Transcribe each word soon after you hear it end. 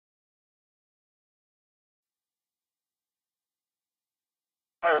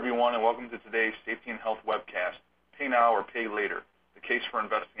Hi, everyone, and welcome to today's Safety and Health webcast, Pay Now or Pay Later, the case for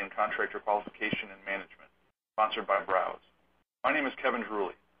investing in contractor qualification and management, sponsored by Browse. My name is Kevin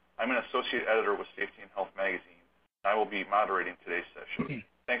Drewley. I'm an associate editor with Safety and Health magazine, and I will be moderating today's session.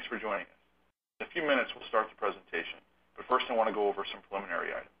 Thanks for joining us. In a few minutes, we'll start the presentation, but first I want to go over some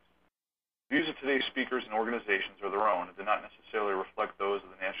preliminary items. Views of today's speakers and organizations are their own and do not necessarily reflect those of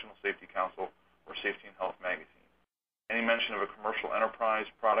the National Safety Council or Safety and Health magazine. Any mention of a commercial enterprise,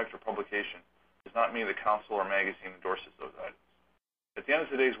 product, or publication does not mean the council or magazine endorses those items. At the end of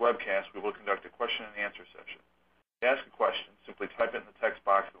today's webcast, we will conduct a question and answer session. To ask a question, simply type it in the text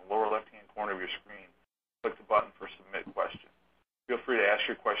box in the lower left-hand corner of your screen. Click the button for Submit Question. Feel free to ask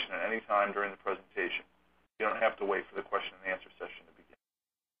your question at any time during the presentation. You don't have to wait for the question and answer session to begin.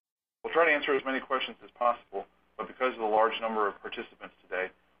 We'll try to answer as many questions as possible, but because of the large number of participants today,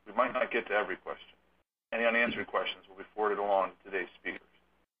 we might not get to every question. Any unanswered questions will be forwarded along to today's speakers.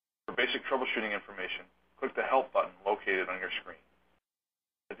 For basic troubleshooting information, click the Help button located on your screen.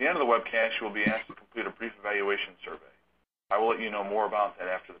 At the end of the webcast, you will be asked to complete a brief evaluation survey. I will let you know more about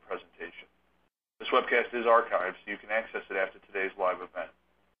that after the presentation. This webcast is archived, so you can access it after today's live event.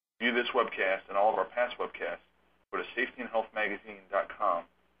 To view this webcast and all of our past webcasts, go to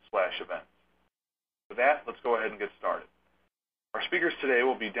safetyandhealthmagazine.com/events. With that, let's go ahead and get started. Our speakers today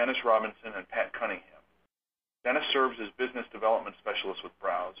will be Dennis Robinson and Pat Cunningham. Dennis serves as Business Development Specialist with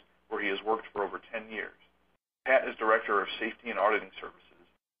Browse, where he has worked for over 10 years. Pat is Director of Safety and Auditing Services,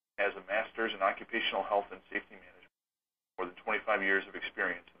 has a Master's in Occupational Health and Safety Management, more than 25 years of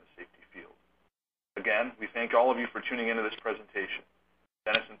experience in the safety field. Again, we thank all of you for tuning into this presentation.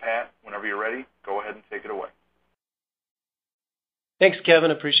 Dennis and Pat, whenever you're ready, go ahead and take it away. Thanks,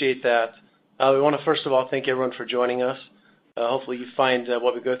 Kevin. Appreciate that. We want to first of all thank everyone for joining us. Hopefully you find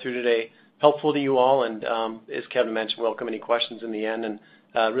what we go through today helpful to you all, and as Kevin mentioned, welcome any questions in the end, and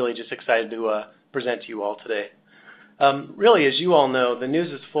really just excited to present to you all today. Really, as you all know, the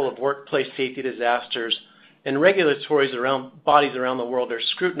news is full of workplace safety disasters, and regulatory bodies around the world are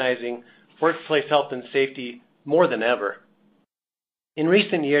scrutinizing workplace health and safety more than ever. In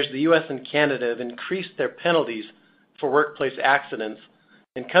recent years, the U.S. and Canada have increased their penalties for workplace accidents,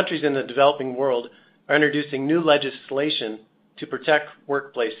 and countries in the developing world are introducing new legislation to protect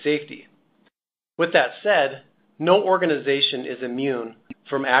workplace safety. With that said, no organization is immune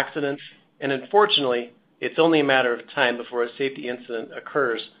from accidents, and unfortunately, it's only a matter of time before a safety incident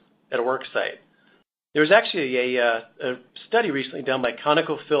occurs at a work site. There was actually a study recently done by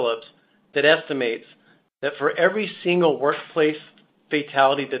ConocoPhillips that estimates that for every single workplace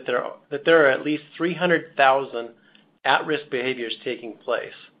fatality that there are at least 300,000 at-risk behaviors taking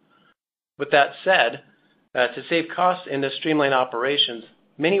place. With that said, to save costs and to streamline operations,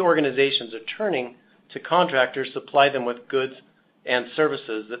 many organizations are turning to contractors to supply them with goods and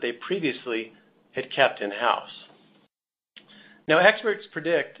services that they previously had kept in-house. Now, experts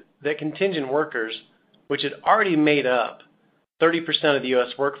predict that contingent workers, which had already made up 30% of the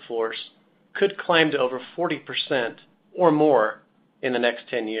U.S. workforce, could climb to over 40% or more in the next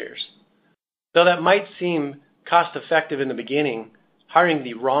 10 years. Though that might seem cost-effective in the beginning, hiring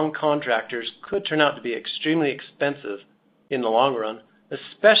the wrong contractors could turn out to be extremely expensive in the long run,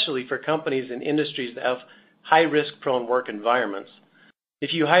 especially for companies and industries that have high-risk prone work environments.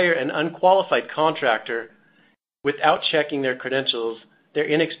 If you hire an unqualified contractor without checking their credentials, their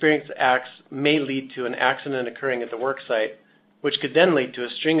inexperienced acts may lead to an accident occurring at the work site, which could then lead to a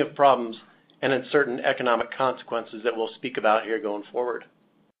string of problems and uncertain economic consequences that we'll speak about here going forward.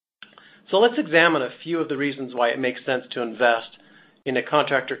 So let's examine a few of the reasons why it makes sense to invest in a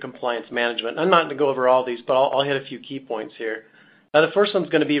contractor compliance management. I'm not going to go over all these, but I'll hit a few key points here. Now, the first one's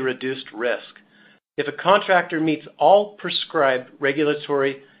going to be reduced risk. If a contractor meets all prescribed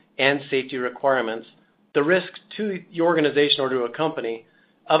regulatory and safety requirements, the risk to your organization or to a company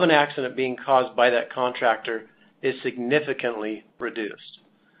of an accident being caused by that contractor is significantly reduced.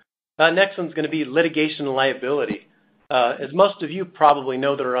 Next one's going to be litigation liability. As most of you probably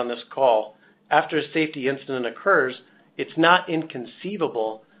know that are on this call, after a safety incident occurs, it's not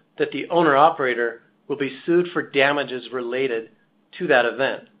inconceivable that the owner-operator will be sued for damages related to that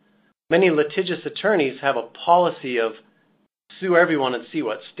event. Many litigious attorneys have a policy of sue everyone and see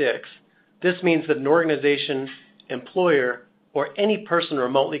what sticks. This means that an organization, employer, or any person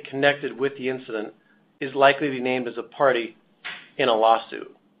remotely connected with the incident is likely to be named as a party in a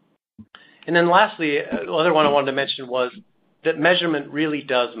lawsuit. And then lastly, the other one I wanted to mention was that measurement really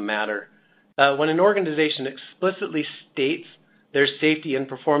does matter. When an organization explicitly states their safety and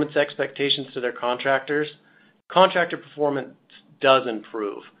performance expectations to their contractors, contractor performance does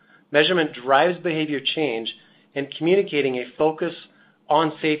improve. Measurement drives behavior change, and communicating a focus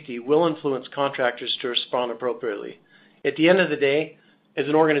on safety will influence contractors to respond appropriately. At the end of the day, as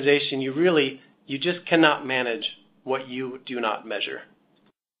an organization, you just cannot manage what you do not measure.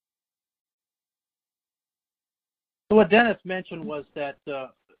 So what Dennis mentioned was that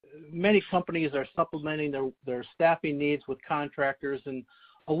many companies are supplementing their staffing needs with contractors, and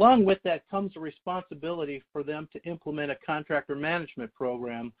along with that comes a responsibility for them to implement a contractor management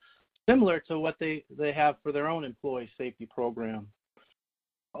program similar to what they have for their own employee safety program.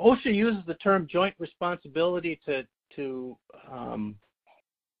 OSHA uses the term joint responsibility to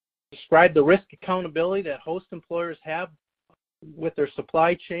describe the risk accountability that host employers have with their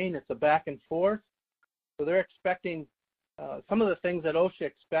supply chain. It's a back and forth. So they're expecting some of the things that OSHA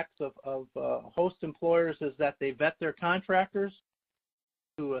expects of host employers is that they vet their contractors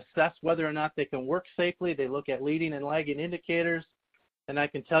to assess whether or not they can work safely. They look at leading and lagging indicators. And I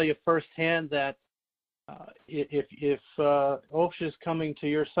can tell you firsthand that if OSHA is coming to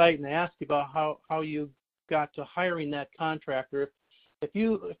your site and ask you about how you got to hiring that contractor, if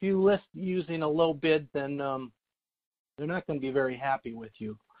you list using a low bid, then they're not going to be very happy with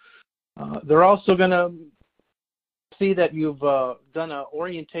you. They're also going to see that you've done an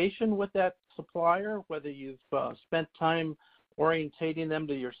orientation with that supplier, whether you've spent time orientating them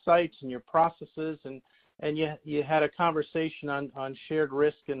to your sites and your processes, and you had a conversation on shared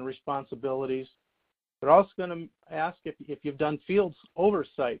risk and responsibilities. They're also going to ask if you've done field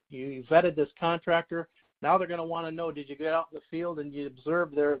oversight. You vetted this contractor. Now they're going to want to know, did you get out in the field and you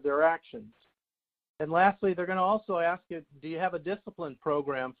observe their actions? And lastly, they're going to also ask you, do you have a discipline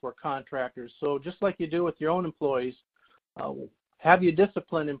program for contractors? So just like you do with your own employees, have you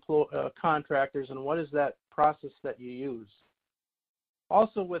disciplined contractors, and what is that process that you use?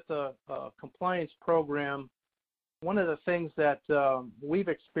 Also with a compliance program, one of the things that we've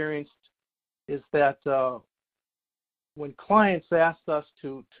experienced is that when clients ask us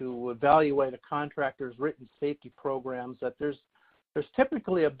to evaluate a contractor's written safety programs, that there's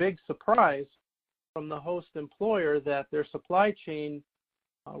typically a big surprise from the host employer that their supply chain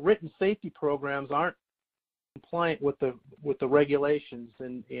written safety programs aren't compliant with the regulations,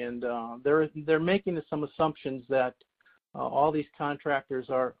 and they're making some assumptions that all these contractors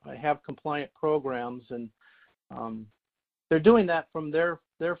have compliant programs, and they're doing that from their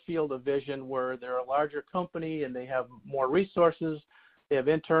field of vision, where they're a larger company and they have more resources. They have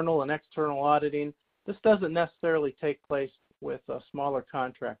internal and external auditing. This doesn't necessarily take place with smaller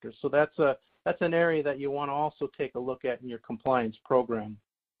contractors. So that's an area that you want to also take a look at in your compliance program.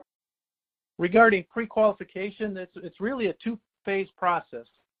 Regarding pre-qualification, it's really a two-phase process.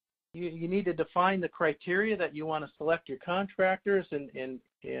 You need to define the criteria that you want to select your contractors, and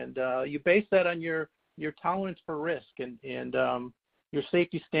you base that on your tolerance for risk and your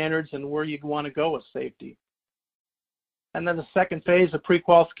safety standards and where you want to go with safety. And then the second phase of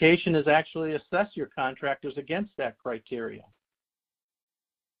pre-qualification is actually assess your contractors against that criteria.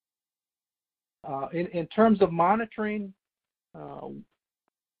 In terms of monitoring,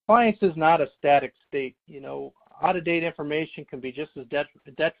 compliance is not a static state. Out-of-date information can be just as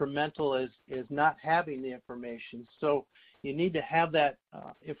detrimental as not having the information. So you need to have that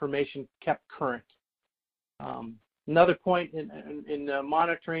information kept current. Another point in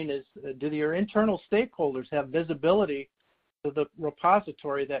monitoring is, do your internal stakeholders have visibility to the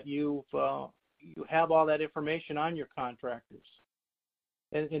repository that you have all that information on your contractors?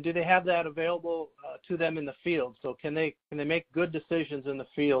 And do they have that available to them in the field? So can they make good decisions in the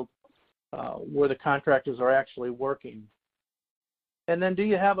field where the contractors are actually working? And then do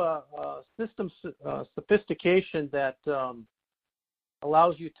you have a system sophistication that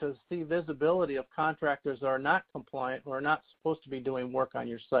allows you to see visibility of contractors that are not compliant or are not supposed to be doing work on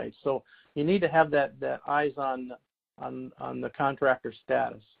your site? So you need to have that eyes on the contractor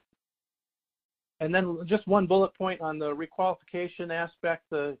status. And then just one bullet point on the requalification aspect,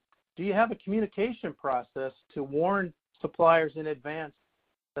 do you have a communication process to warn suppliers in advance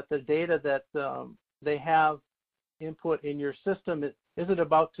that the data that they have input in your system is it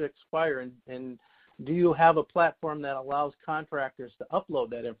about to expire, and do you have a platform that allows contractors to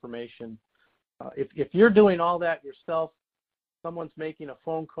upload that information? If you're doing all that yourself, someone's making a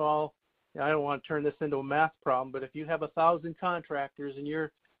phone call. I don't want to turn this into a math problem, but if you have 1,000 contractors and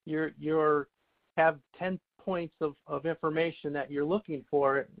you're have 10 points of information that you're looking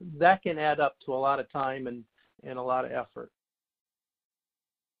for, that can add up to a lot of time and a lot of effort.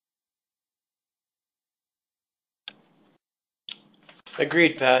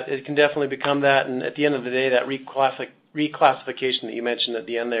 Agreed, Pat. It can definitely become that, and at the end of the day, that reclassification that you mentioned at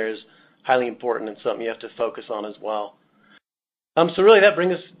the end there is highly important and something you have to focus on as well. So really that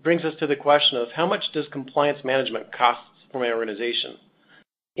brings us to the question of how much does compliance management cost for my organization?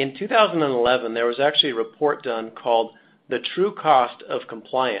 In 2011, there was actually a report done called The True Cost of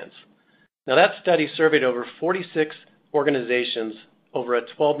Compliance. Now, that study surveyed over 46 organizations over a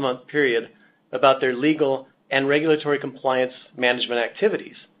 12-month period about their legal and regulatory compliance management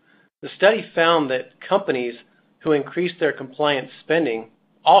activities. The study found that companies who increased their compliance spending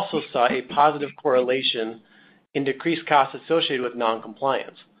also saw a positive correlation in decreased costs associated with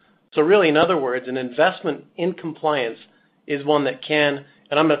noncompliance. So really, in other words, an investment in compliance is one that can,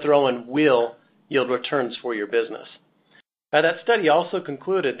 and I'm going to throw in will, yield returns for your business. That study also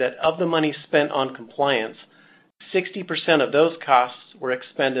concluded that of the money spent on compliance, 60% of those costs were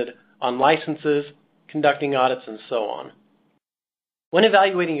expended on licenses, conducting audits, and so on. When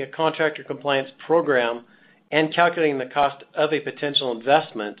evaluating a contractor compliance program and calculating the cost of a potential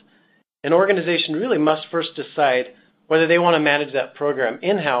investment, an organization really must first decide whether they want to manage that program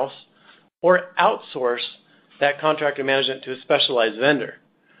in-house or outsource that contractor management to a specialized vendor.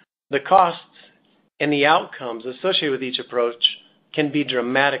 The costs and the outcomes associated with each approach can be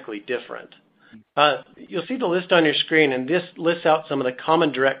dramatically different. You'll see the list on your screen, and this lists out some of the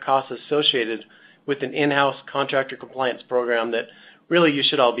common direct costs associated with an in-house contractor compliance program that really you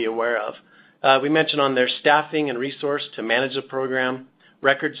should all be aware of. We mentioned on there staffing and resource to manage the program,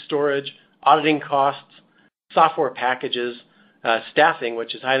 record storage, auditing costs, software packages, staffing,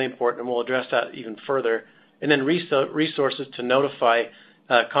 which is highly important, and we'll address that even further, and then resources to notify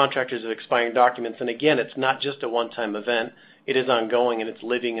contractors of expiring documents. And again, it's not just a one-time event. It is ongoing, and it's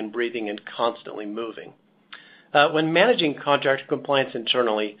living and breathing and constantly moving. When managing contractor compliance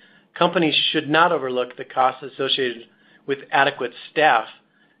internally, companies should not overlook the costs associated with adequate staff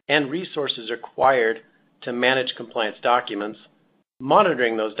and resources required to manage compliance documents,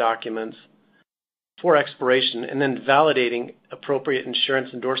 monitoring those documents for expiration, and then validating appropriate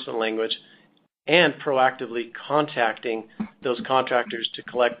insurance endorsement language and proactively contacting those contractors to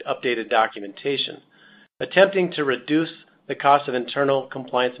collect updated documentation. Attempting to reduce the cost of internal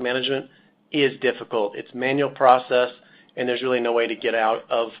compliance management is difficult. It's a manual process, and there's really no way to get out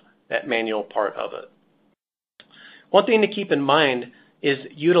of that manual part of it. One thing to keep in mind is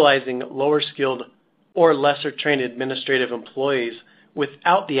utilizing lower skilled or lesser trained administrative employees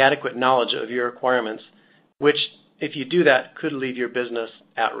without the adequate knowledge of your requirements, which, if you do that, could leave your business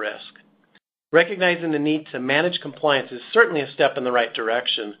at risk. Recognizing the need to manage compliance is certainly a step in the right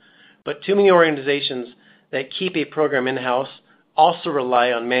direction, but too many organizations that keep a program in-house also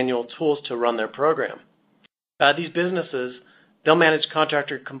rely on manual tools to run their program. These businesses, they'll manage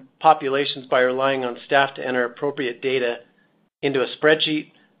contractor populations by relying on staff to enter appropriate data into a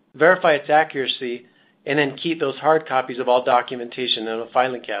spreadsheet, verify its accuracy, and then keep those hard copies of all documentation in a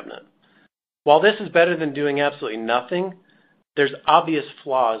filing cabinet. While this is better than doing absolutely nothing, there's obvious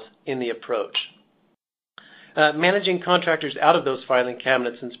flaws in the approach. Managing contractors out of those filing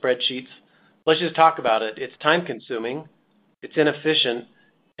cabinets and spreadsheets, let's just talk about it. It's time-consuming, it's inefficient,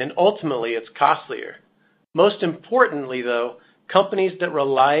 and ultimately it's costlier. Most importantly, though, companies that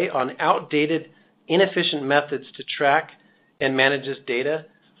rely on outdated, inefficient methods to track and manage this data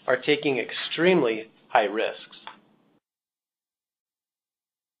are taking extremely high risks.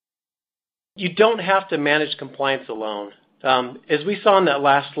 You don't have to manage compliance alone. As we saw in that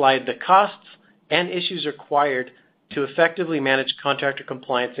last slide, the costs and issues required to effectively manage contractor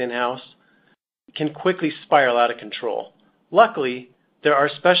compliance in-house can quickly spiral out of control. Luckily, there are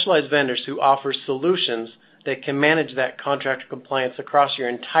specialized vendors who offer solutions that can manage that contractor compliance across your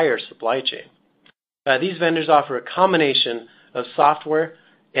entire supply chain. These vendors offer a combination of software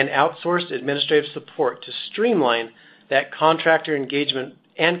and outsourced administrative support to streamline that contractor engagement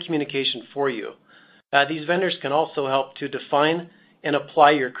and communication for you. These vendors can also help to define and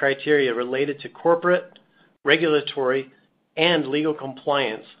apply your criteria related to corporate, regulatory, and legal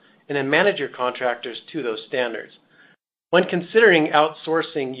compliance, and then manage your contractors to those standards. When considering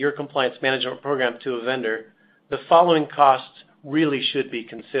outsourcing your compliance management program to a vendor, the following costs really should be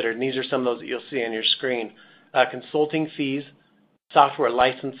considered, and these are some of those that you'll see on your screen. Consulting fees, software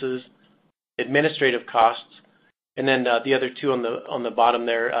licenses, administrative costs, and then the other two on the bottom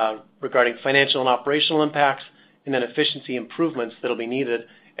there regarding financial and operational impacts, and then efficiency improvements that will be needed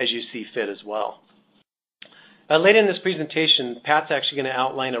as you see fit as well. Later in this presentation, Pat's actually going to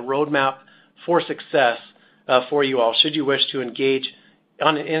outline a roadmap for success for you all, should you wish to engage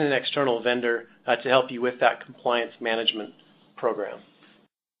in an external vendor to help you with that compliance management program.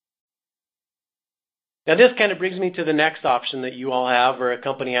 Now, this kind of brings me to the next option that you all have, or a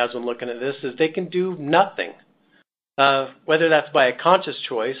company has when looking at this, is they can do nothing. Whether that's by a conscious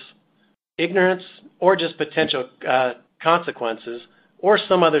choice, ignorance, or just potential consequences, or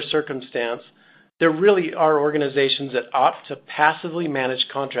some other circumstance, there really are organizations that opt to passively manage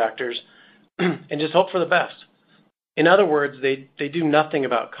contractors and just hope for the best. In other words, they do nothing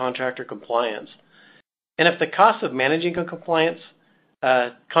about contractor compliance. And if the cost of managing contractor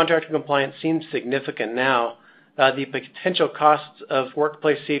compliance seems significant now, the potential costs of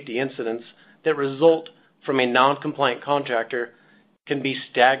workplace safety incidents that result from a non-compliant contractor can be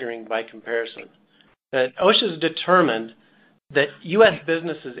staggering by comparison. OSHA has determined that U.S.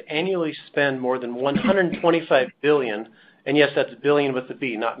 businesses annually spend more than $125 billion, and yes, that's billion with a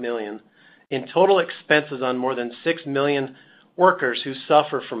B, not million, in total expenses on more than 6 million workers who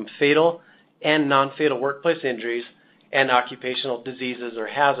suffer from fatal and non-fatal workplace injuries and occupational diseases or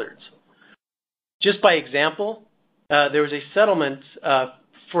hazards. Just by example, there was a settlement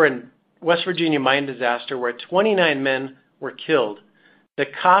for a West Virginia mine disaster where 29 men were killed. The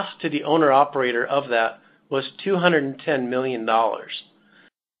cost to the owner-operator of that was $210 million. Now,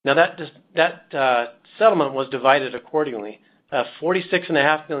 that settlement was divided accordingly.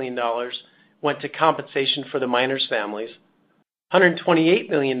 $46.5 million went to compensation for the miners' families. $128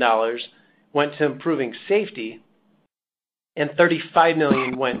 million went to improving safety, and $35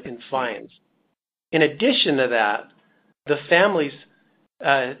 million went in fines. In addition to that, the families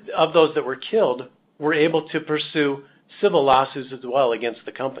of those that were killed were able to pursue civil lawsuits as well against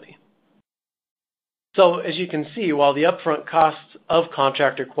the company. So as you can see, while the upfront costs of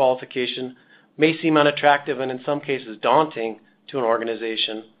contractor qualification may seem unattractive and in some cases daunting to an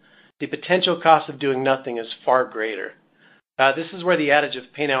organization, the potential cost of doing nothing is far greater. This is where the adage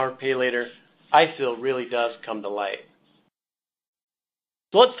of pay now or pay later, I feel, really does come to light.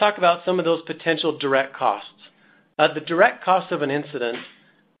 So let's talk about some of those potential direct costs. The direct cost of an incident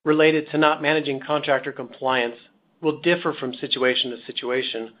related to not managing contractor compliance will differ from situation to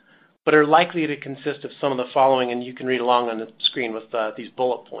situation, but are likely to consist of some of the following, and you can read along on the screen with these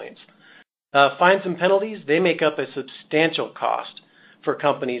bullet points. Fines and penalties, they make up a substantial cost for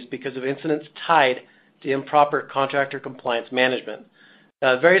companies because of incidents tied to improper contractor compliance management.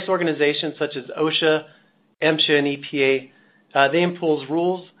 Various organizations such as OSHA, MSHA, and EPA, they impose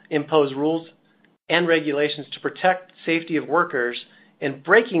rules and regulations to protect safety of workers, and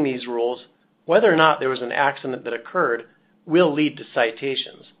breaking these rules, whether or not there was an accident that occurred, will lead to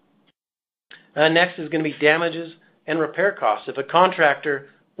citations. Next is going to be damages and repair costs. If a contractor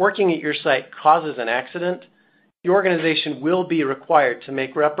working at your site causes an accident, the organization will be required to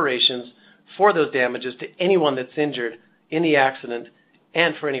make reparations for those damages to anyone that's injured in the accident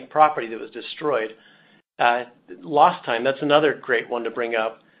and for any property that was destroyed. Lost time, that's another great one to bring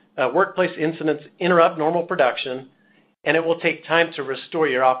up. Workplace incidents interrupt normal production, and it will take time to restore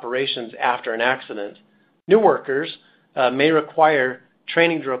your operations after an accident. New workers may require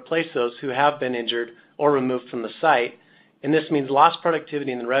training to replace those who have been injured or removed from the site, and this means lost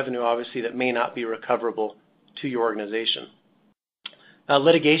productivity and revenue, obviously, that may not be recoverable to your organization.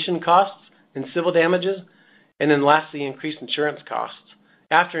 Litigation costs and civil damages, and then lastly, increased insurance costs.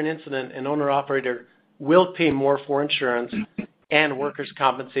 After an incident, an owner-operator will pay more for insurance and workers'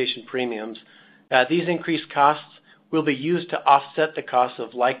 compensation premiums. These increased costs will be used to offset the costs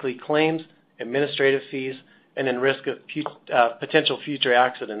of likely claims, administrative fees, and then risk of potential future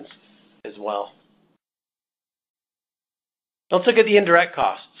accidents as well. Let's look at the indirect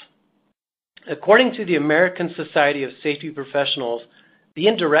costs. According to the American Society of Safety Professionals, the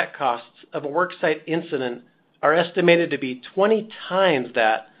indirect costs of a worksite incident are estimated to be 20 times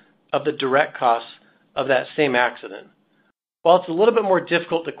that of the direct costs of that same accident. While it's a little bit more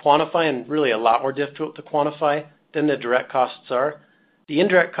difficult to quantify, and really a lot more difficult to quantify than the direct costs are, the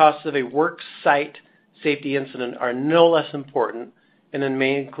indirect costs of a work site safety incident are no less important, and then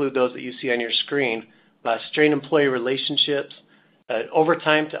may include those that you see on your screen: strained employee relationships,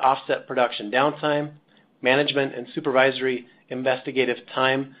 overtime to offset production downtime, management and supervisory investigative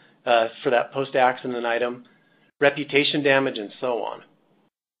time for that post-accident item, reputation damage, and so on.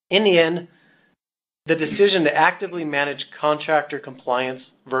 In the end, the decision to actively manage contractor compliance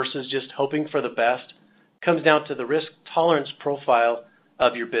versus just hoping for the best comes down to the risk tolerance profile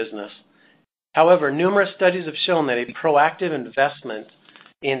of your business. However, numerous studies have shown that a proactive investment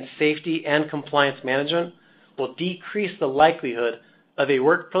in safety and compliance management will decrease the likelihood of a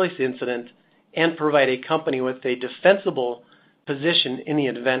workplace incident and provide a company with a defensible position in the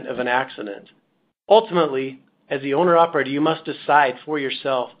event of an accident. Ultimately, as the owner-operator, you must decide for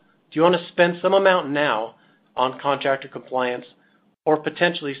yourself, do you want to spend some amount now on contractor compliance or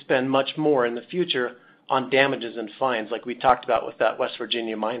potentially spend much more in the future on damages and fines like we talked about with that West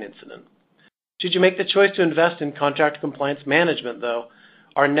Virginia mine incident? Should you make the choice to invest in contractor compliance management, though,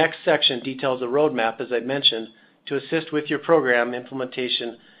 our next section details a roadmap, as I mentioned, to assist with your program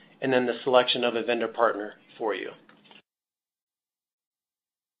implementation and then the selection of a vendor partner for you.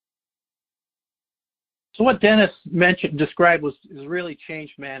 So what Dennis described is really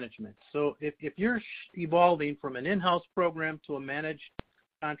change management. So if you're evolving from an in-house program to a managed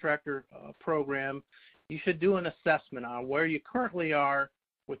contractor program, you should do an assessment on where you currently are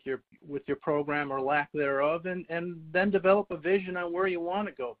with your program or lack thereof, and then develop a vision on where you want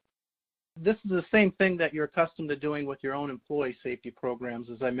to go. This is the same thing that you're accustomed to doing with your own employee safety programs,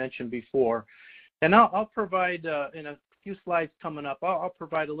 as I mentioned before. And I'll provide, in a few slides coming up, I'll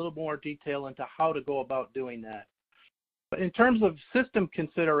provide a little more detail into how to go about doing that. But in terms of system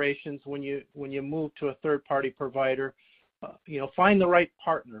considerations, when you move to a third-party provider, find the right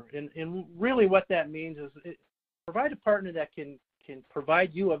partner. And really what that means is provide a partner that can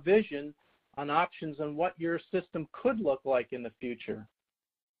provide you a vision on options on what your system could look like in the future.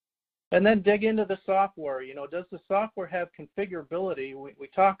 And then dig into the software. Does the software have configurability? We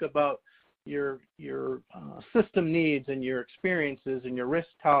talk about your system needs and your experiences and your risk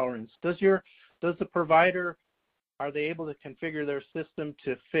tolerance. Does the provider, are they able to configure their system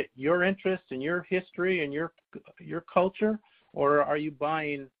to fit your interests and your history and your culture, or are you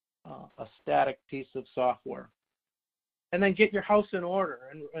buying a static piece of software? And then get your house in order.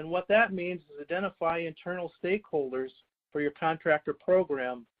 And what that means is identify internal stakeholders for your contractor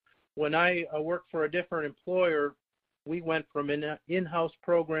program. When I worked for a different employer, we went from an in-house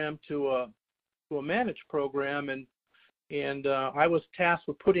program to a managed program, and I was tasked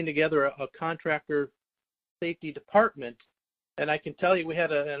with putting together a contractor safety department. And I can tell you, we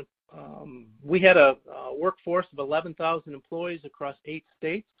had a workforce of 11,000 employees across 8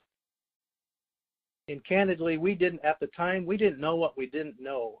 states. And candidly, at the time, we didn't know what we didn't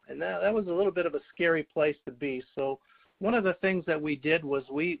know. And that was a little bit of a scary place to be. So one of the things that we did was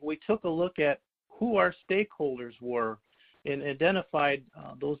we took a look at who our stakeholders were and identified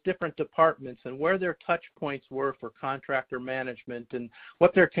those different departments and where their touch points were for contractor management and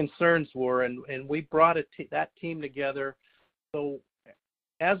what their concerns were. And we brought that team together. So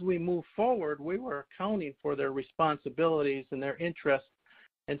as we move forward, we were accounting for their responsibilities and their interests.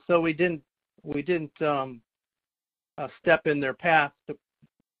 And so we didn't step in their path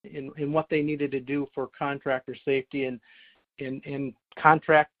in what they needed to do for contractor safety and in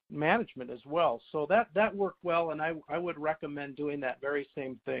contract management as well. So that worked well, and I would recommend doing that very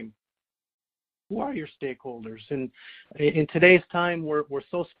same thing. Who are your stakeholders? And in today's time, we're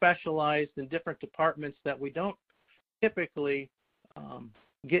so specialized in different departments that we don't typically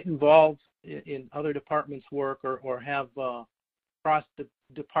get involved in other departments' work or have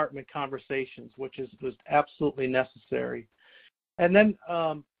cross-department conversations, which was absolutely necessary. And then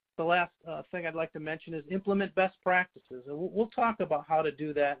the last thing I'd like to mention is implement best practices. And we'll talk about how to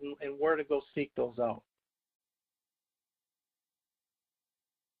do that and where to go seek those out.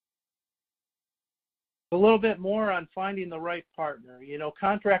 A little bit more on finding the right partner.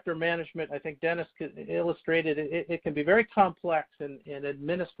 Contractor management, I think Dennis illustrated, it can be very complex and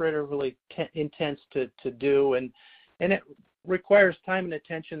administratively intense to do, and it requires time and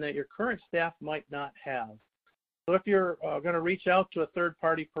attention that your current staff might not have. So if you're going to reach out to a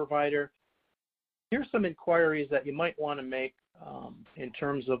third-party provider, here's some inquiries that you might want to make in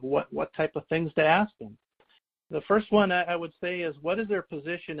terms of what type of things to ask them. The first one I would say is, what is their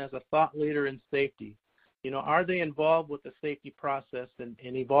position as a thought leader in safety? Are they involved with the safety process and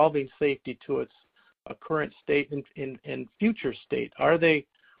evolving safety to its current state and future state? Are they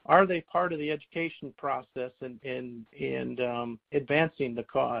part of the education process and advancing the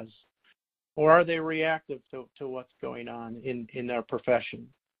cause? Or are they reactive to what's going on in their profession?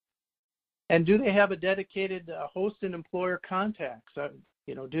 And do they have a dedicated host and employer contacts?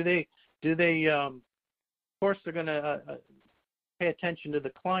 Do they of course they're going to pay attention to the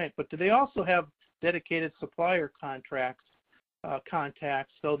client, but do they also have dedicated supplier contacts?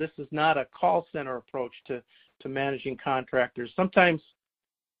 So this is not a call center approach to managing contractors. Sometimes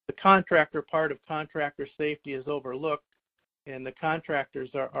the contractor part of contractor safety is overlooked, and the contractors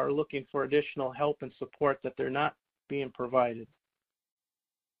are looking for additional help and support that they're not being provided.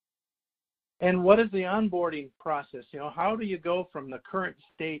 And what is the onboarding process? How do you go from the current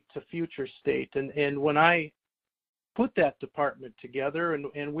state to future state? And when I put that department together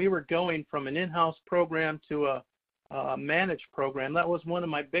and we were going from an in-house program to a managed program, that was one of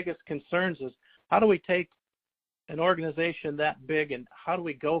my biggest concerns is how do we take an organization that big and how do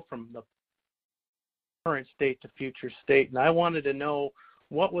we go from the current state to future state? And I wanted to know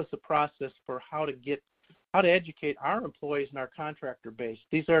what was the process for how to educate our employees and our contractor base.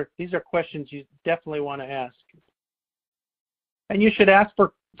 These are questions you definitely want to ask. And you should ask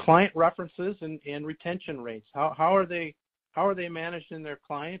for client references and retention rates. How are they how are they managing their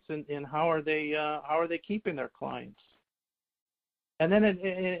clients, and how are they keeping their clients? And then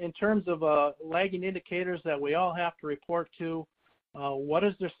in terms of lagging indicators that we all have to report to, what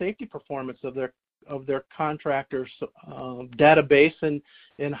is their safety performance of their contractors database,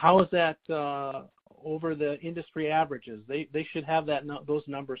 and how is that over the industry averages? They should have those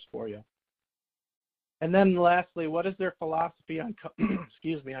numbers for you. And then lastly, what is their philosophy on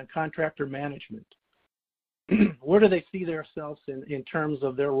on contractor management? Where do they see themselves in terms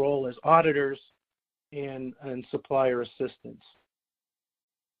of their role as auditors and supplier assistants?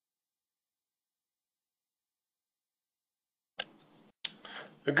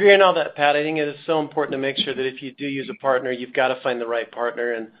 Agree on all that, Pat. I think it is so important to make sure that if you do use a partner, you've got to find the right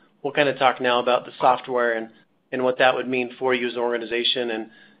partner. And we'll kind of talk now about the software and what that would mean for you as an organization. And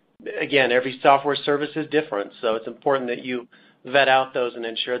again, every software service is different, so it's important that you vet out those and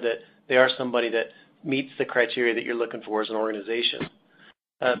ensure that they are somebody that meets the criteria that you're looking for as an organization.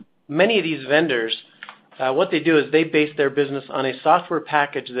 Many of these vendors, what they do is they base their business on a software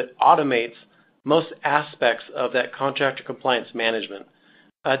package that automates most aspects of that contractor compliance management.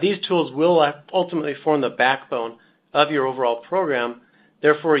 These tools will ultimately form the backbone of your overall program.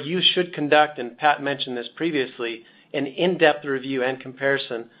 Therefore, you should conduct, and Pat mentioned this previously, an in-depth review and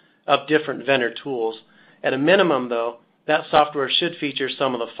comparison of different vendor tools. At a minimum, though, that software should feature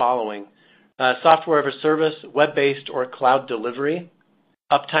some of the following: software as a service, web-based or cloud delivery,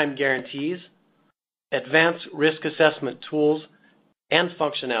 uptime guarantees, advanced risk assessment tools and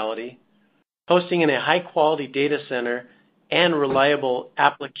functionality, hosting in a high-quality data center, and reliable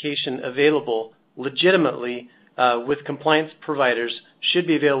application available legitimately with compliance providers should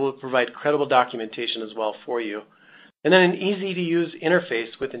be available to provide credible documentation as well for you. And then an easy-to-use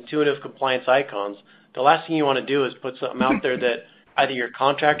interface with intuitive compliance icons. The last thing you want to do is put something out there that either your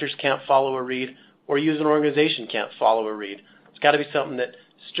contractors can't follow or read, or you as an organization can't follow or read. It's got to be something that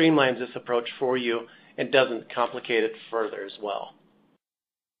streamlines this approach for you and doesn't complicate it further as well.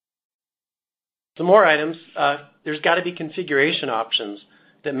 Some more items. There's got to be configuration options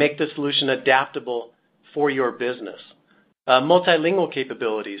that make the solution adaptable for your business. Multilingual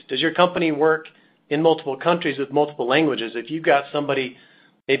capabilities. Does your company work in multiple countries with multiple languages? If you've got somebody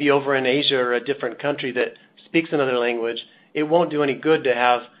maybe over in Asia or a different country that speaks another language, it won't do any good to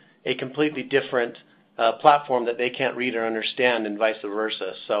have a completely different platform that they can't read or understand, and vice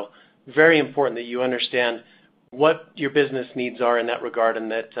versa. So very important that you understand what your business needs are in that regard,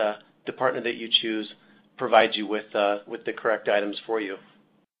 and that the partner that you choose provides you with the correct items for you.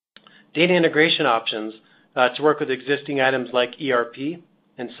 Data integration options to work with existing items like ERP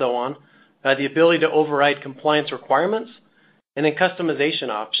and so on. The ability to override compliance requirements, and then customization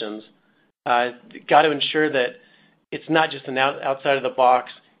options. Got to ensure that it's not just an outside of the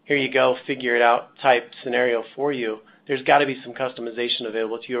box, here you go, figure it out type scenario for you. There's got to be some customization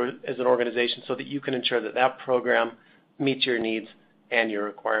available to you as an organization so that you can ensure that that program meets your needs and your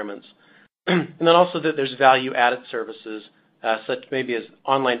requirements. And then also that there's value-added services, such maybe as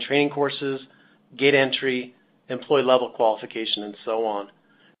online training courses, gate entry, employee-level qualification, and so on.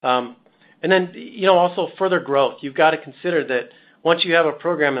 And then, also further growth. You've got to consider that once you have a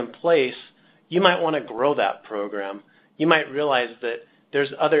program in place, you might want to grow that program. You might realize that there's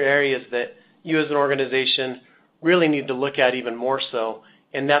other areas that you as an organization really need to look at even more so,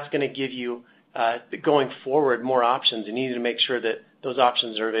 and that's going to give you, going forward, more options, and you need to make sure that those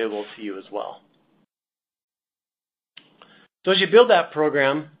options are available to you as well. So as you build that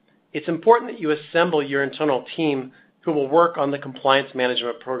program, it's important that you assemble your internal team who will work on the compliance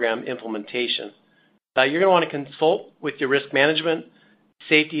management program implementation. You're going to want to consult with your risk management,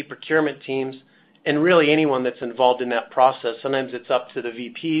 safety, procurement teams, and really anyone that's involved in that process. Sometimes it's up to the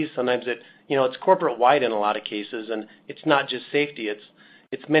VPs. Sometimes it's corporate-wide in a lot of cases, and it's not just safety.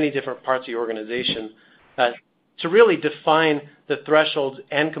 It's many different parts of the organization to really define the thresholds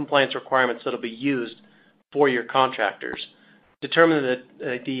and compliance requirements that will be used for your contractors. Determine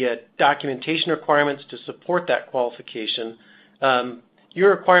the documentation requirements to support that qualification. Your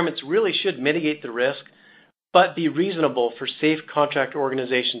requirements really should mitigate the risk, but be reasonable for safe contractor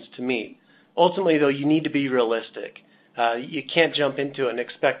organizations to meet. Ultimately, though, you need to be realistic. You can't jump into it and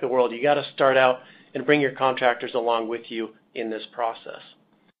expect the world. You got to start out and bring your contractors along with you in this process.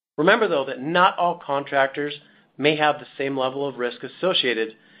 Remember, though, that not all contractors may have the same level of risk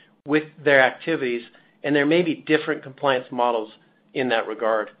associated with their activities, and there may be different compliance models in that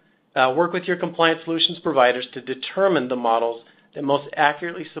regard. Work with your compliance solutions providers to determine the models that most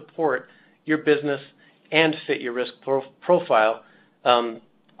accurately support your business and fit your risk profile.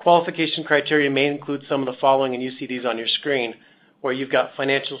 Qualification criteria may include some of the following, and you see these on your screen, where you've got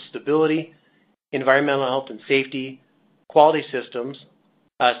financial stability, environmental health and safety, quality systems,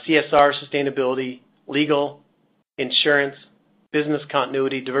 CSR, sustainability, legal, insurance, business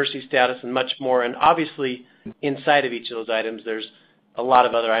continuity, diversity status, and much more. And obviously, inside of each of those items, there's a lot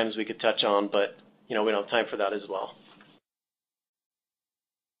of other items we could touch on, but we don't have time for that as well.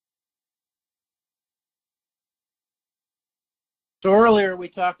 So earlier we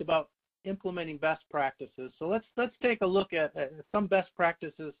talked about implementing best practices. So let's take a look at some best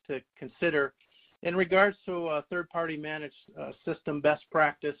practices to consider in regards to a third-party managed system best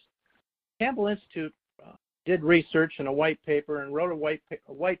practice. Campbell Institute did research in a white paper and wrote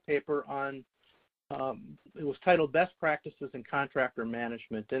a white paper on it was titled Best Practices in Contractor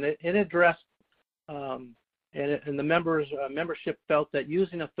Management, and it addressed and the membership felt that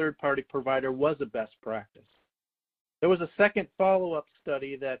using a third-party provider was a best practice. There was a second follow-up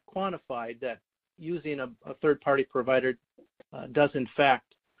study that quantified that using a third-party provider does in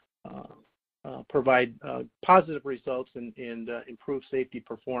fact provide positive results and improve safety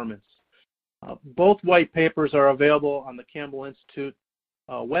performance. Both white papers are available on the Campbell Institute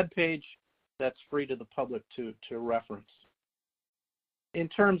webpage. That's free to the public to reference. In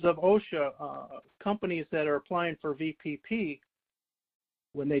terms of OSHA, companies that are applying for VPP,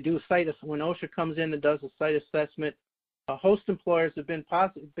 when OSHA comes in and does a site assessment, host employers have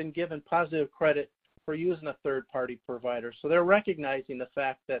been given positive credit for using a third-party provider. So they're recognizing the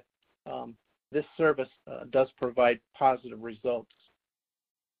fact that this service does provide positive results.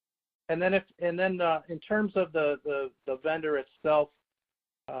 And then in terms of the vendor itself,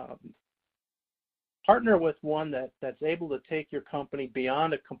 partner with one that's able to take your company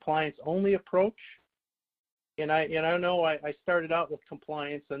beyond a compliance-only approach. And I know I started out with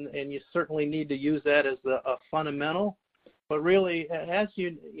compliance, and you certainly need to use that as a fundamental. But really, as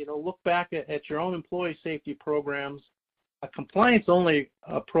you look back at your own employee safety programs, a compliance-only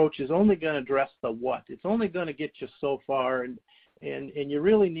approach is only going to address the what. It's only going to get you so far, and you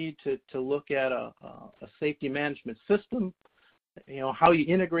really need to look at a safety management system. How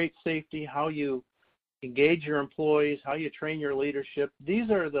you integrate safety, how you engage your employees, how you train your leadership. These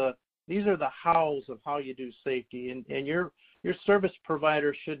are the hows of how you do safety, and your service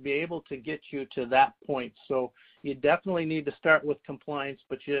provider should be able to get you to that point. So you definitely need to start with compliance,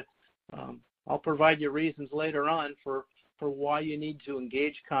 but I'll provide you reasons later on for why you need to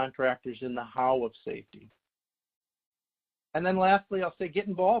engage contractors in the how of safety. And then lastly, I'll say get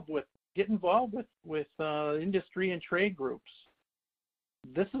involved with industry and trade groups.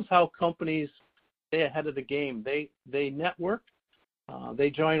 This is how companies stay ahead of the game. They network. They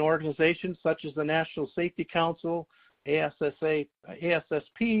join organizations such as the National Safety Council, ASSP,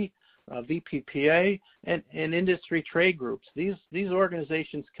 VPPA, and industry trade groups. These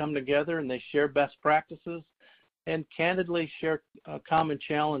organizations come together and they share best practices and candidly share common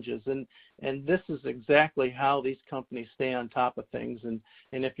challenges. And this is exactly how these companies stay on top of things. And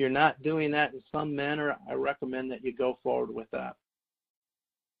if you're not doing that in some manner, I recommend that you go forward with that.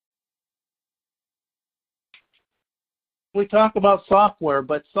 We talk about software,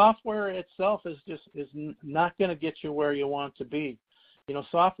 but software itself is not going to get you where you want to be.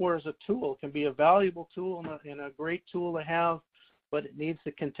 Software is a tool. It can be a valuable tool and a great tool to have, but it needs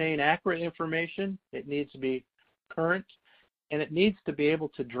to contain accurate information. It needs to be current, and it needs to be able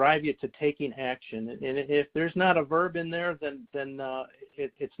to drive you to taking action. And if there's not a verb in there, then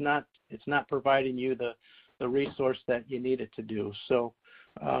it's not providing you the resource that you need it to do. So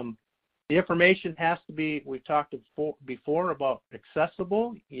the information has to be, we've talked before about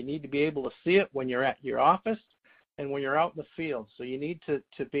accessible. You need to be able to see it when you're at your office and when you're out in the field. So you need to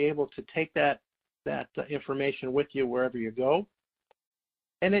be able to take that information with you wherever you go.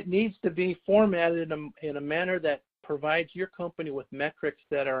 And it needs to be formatted in a manner that provides your company with metrics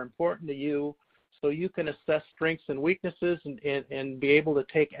that are important to you so you can assess strengths and weaknesses and be able to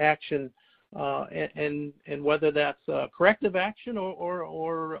take action and whether that's corrective action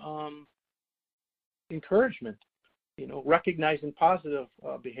or encouragement, recognizing positive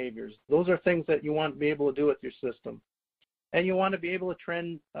behaviors. Those are things that you want to be able to do with your system. And you want to be able to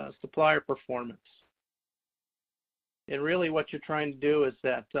trend supplier performance. And really what you're trying to do is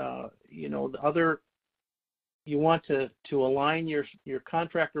that, you want to align your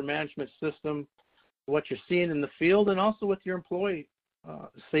contractor management system, what you're seeing in the field, and also with your employee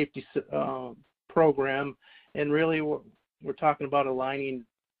safety program. And really we're talking about aligning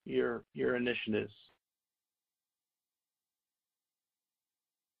your initiatives.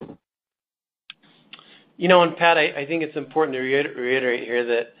 And Pat, I think it's important to reiterate here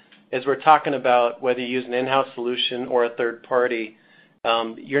that as we're talking about whether you use an in-house solution or a third party,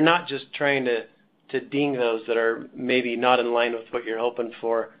 you're not just trying to ding those that are maybe not in line with what you're hoping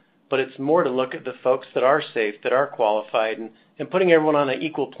for. but it's more to look at the folks that are safe, that are qualified, and putting everyone on an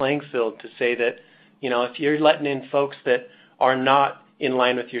equal playing field to say that, if you're letting in folks that are not in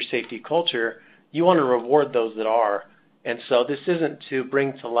line with your safety culture, you want to reward those that are. And so this isn't to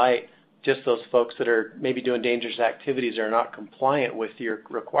bring to light just those folks that are maybe doing dangerous activities or are not compliant with your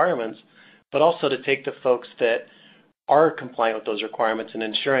requirements, but also to take the folks that are compliant with those requirements and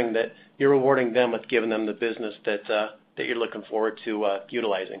ensuring that you're rewarding them with giving them the business that you're looking forward to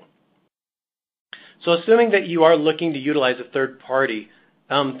utilizing. So assuming that you are looking to utilize a third party,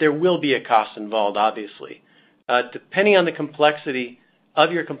 there will be a cost involved, obviously. Depending on the complexity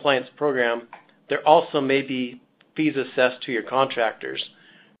of your compliance program, there also may be fees assessed to your contractors.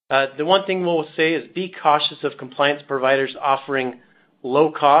 The one thing we'll say is be cautious of compliance providers offering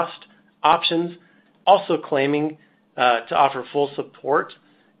low-cost options, also claiming to offer full support.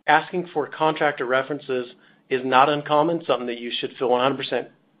 Asking for contractor references is not uncommon, something that you should feel 100%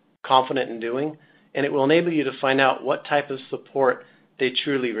 confident in doing, and it will enable you to find out what type of support they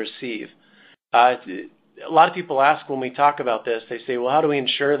truly receive. A lot of people ask when we talk about this, they say, well, how do we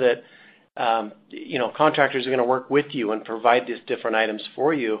ensure that contractors are going to work with you and provide these different items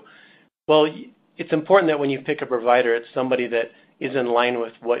for you? Well, it's important that when you pick a provider, it's somebody that is in line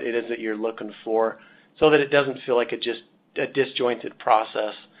with what it is that you're looking for, so that it doesn't feel like a disjointed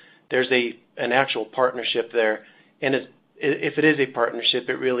process. There's an actual partnership there, and if it is a partnership,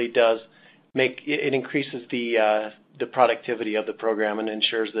 it really does it increases the productivity of the program and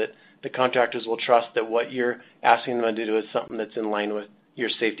ensures that the contractors will trust that what you're asking them to do is something that's in line with your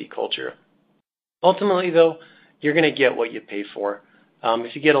safety culture. Ultimately, though, you're going to get what you pay for.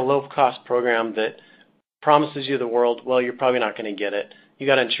 If you get a low-cost program that promises you the world, well, you're probably not going to get it. You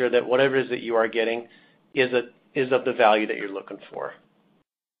got to ensure that whatever it is that you are getting is of the value that you're looking for.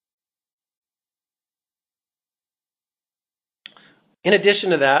 In addition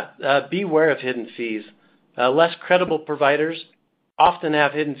to that, beware of hidden fees. Less credible providers often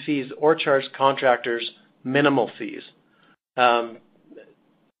have hidden fees or charge contractors minimal fees. Assess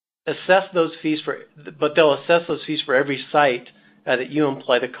those fees but they'll assess those fees for every site that you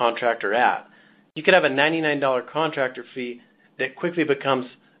employ the contractor at. You could have a $99 contractor fee that quickly becomes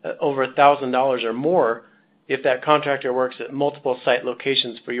over $1,000 or more if that contractor works at multiple site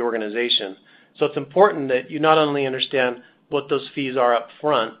locations for your organization. So it's important that you not only understand what those fees are up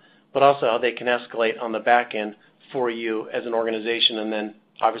front, but also how they can escalate on the back end for you as an organization, and then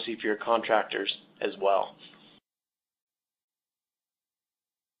obviously for your contractors as well.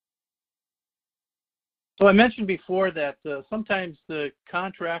 So I mentioned before that sometimes the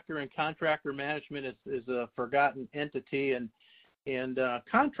contractor and contractor management is a forgotten entity, and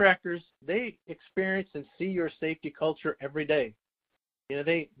contractors, they experience and see your safety culture every day.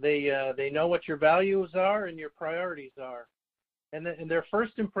 They know what your values are and your priorities are. And their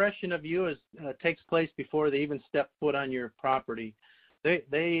first impression of you takes place before they even step foot on your property.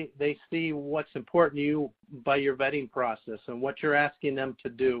 They see what's important to you by your vetting process and what you're asking them to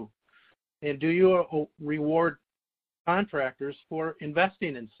do. And do you reward contractors for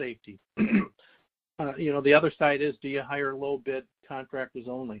investing in safety? The other side is, do you hire low bid contractors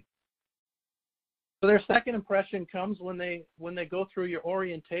only? So their second impression comes when they go through your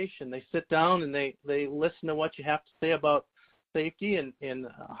orientation. They sit down and they listen to what you have to say about safety and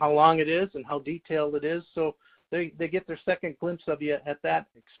how long it is and how detailed it is. So they get their second glimpse of you at that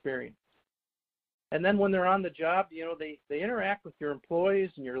experience. And then when they're on the job, they interact with your employees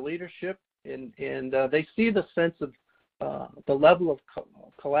and your leadership, and they see the sense of the level of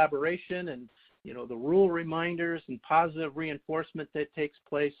collaboration and the rule reminders and positive reinforcement that takes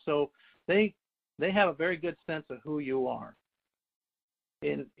place. So they have a very good sense of who you are.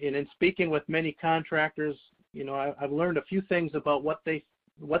 And in speaking with many contractors, I've learned a few things about what they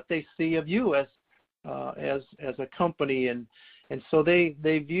see of you as a company, and so they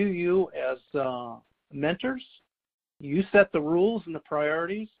view you as mentors. You set the rules and the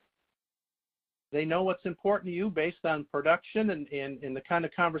priorities. They know what's important to you based on production and the kind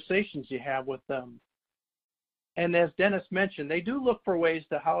of conversations you have with them. And as Dennis mentioned, they do look for ways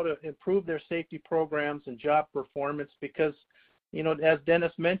to how to improve their safety programs and job performance because, as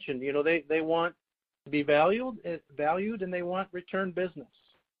Dennis mentioned, they want to be valued, and they want return business.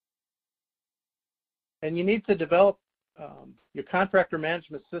 And you need to develop your contractor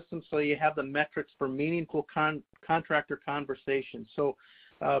management system so you have the metrics for meaningful contractor conversations. So,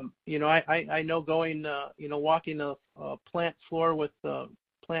 I know going, walking a plant floor with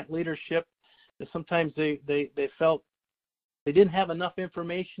plant leadership, that sometimes they felt they didn't have enough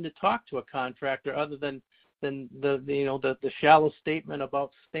information to talk to a contractor other than the shallow statement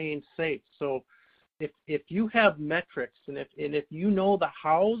about staying safe. So if you have metrics and if you know the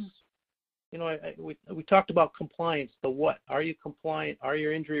hows we talked about compliance, the what. Are you compliant? Are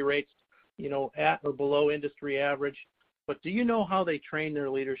your injury rates, at or below industry average? But do you know how they train their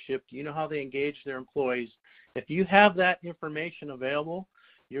leadership? Do you know how they engage their employees? If you have that information available,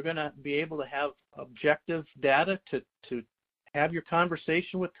 you're going to be able to have objective data to have your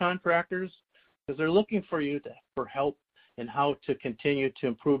conversation with contractors, because they're looking for you for help in how to continue to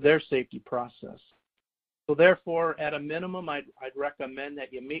improve their safety process. So therefore, at a minimum, I'd recommend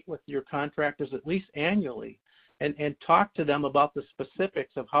that you meet with your contractors at least annually and talk to them about the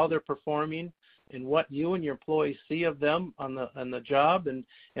specifics of how they're performing and what you and your employees see of them on the job and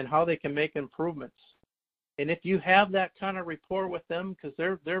how they can make improvements. And if you have that kind of rapport with them,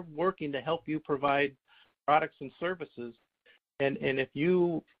 because they're working to help you provide products and services, and if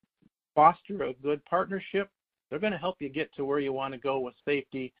you foster a good partnership, they're going to help you get to where you want to go with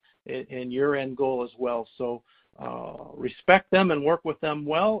safety and your end goal as well. So respect them and work with them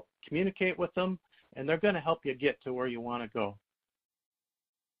well, communicate with them, and they're going to help you get to where you want to go.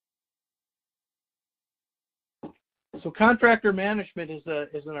 So contractor management is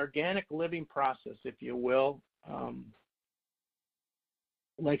an organic living process, if you will.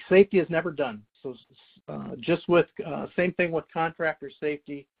 Like safety is never done. So just with same thing with contractor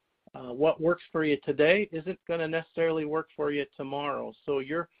safety. What works for you today isn't going to necessarily work for you tomorrow. So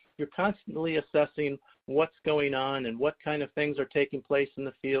you're constantly assessing what's going on and what kind of things are taking place in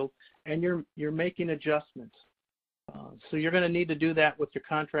the field, and you're making adjustments. So you're going to need to do that with your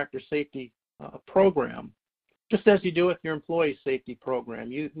contractor safety program, just as you do with your employee safety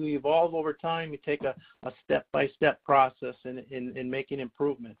program. You evolve over time. You take a step-by-step process in making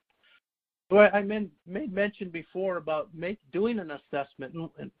improvement. So I made mention before about doing an assessment,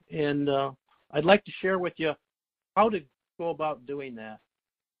 and I'd like to share with you how to go about doing that.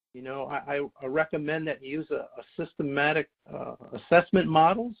 I recommend that you use a systematic assessment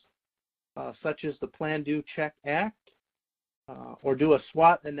models, such as the Plan, Do, Check, Act, or do a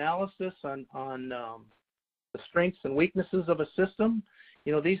SWOT analysis on the strengths and weaknesses of a system.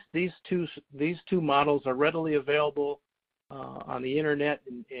 These two models are readily available on the internet,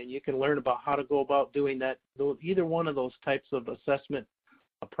 and you can learn about how to go about doing that. Either one of those types of assessment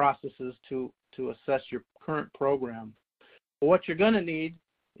processes to assess your current program. But what you're going to need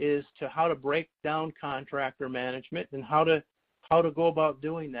is how to break down contractor management and how to go about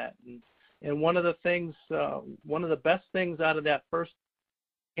doing that. And one of the best things out of that first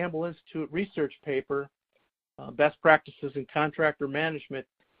Campbell Institute research paper, Best Practices in Contractor Management,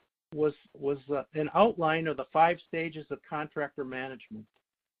 was an outline of the 5 stages of contractor management.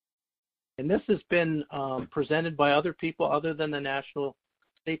 And this has been presented by other people other than the National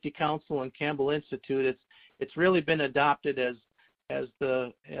Safety Council and Campbell Institute. It's really been adopted as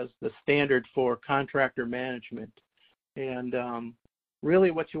the standard for contractor management. And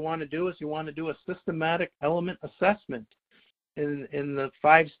really what you want to do is you want to do a systematic element assessment in the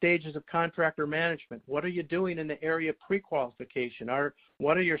 5 stages of contractor management. What are you doing in the area of pre-qualification?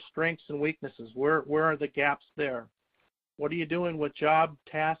 What are your strengths and weaknesses? Where are the gaps there? What are you doing with job,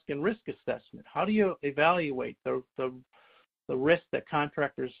 task, and risk assessment? How do you evaluate the risk that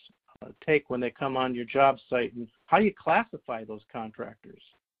contractors take when they come on your job site, and how do you classify those contractors?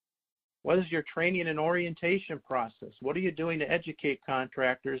 What is your training and orientation process? What are you doing to educate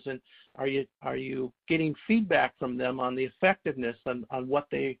contractors, and are you getting feedback from them on the effectiveness on what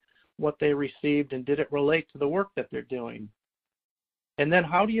they received, and did it relate to the work that they're doing? And then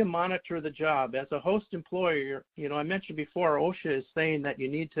how do you monitor the job? As a host employer, I mentioned before, OSHA is saying that you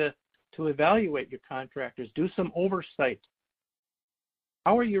need to evaluate your contractors, do some oversight.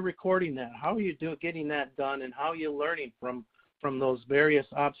 How are you recording that? How are you getting that done, and how are you learning from those various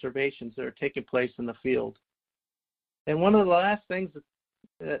observations that are taking place in the field? And one of the last things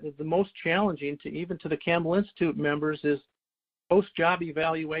that is the most challenging to the Campbell Institute members is post-job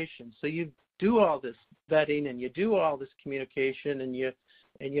evaluation. So you do all this vetting and you do all this communication and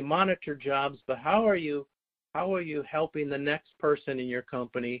you monitor jobs, but how are you helping the next person in your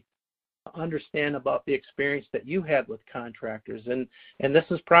company understand about the experience that you had with contractors? And this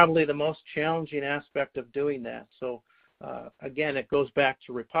is probably the most challenging aspect of doing that. So again, it goes back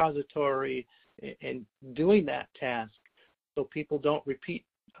to repository and doing that task so people don't repeat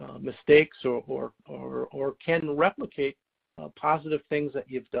mistakes or can replicate positive things that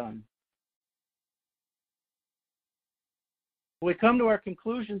you've done. We come to our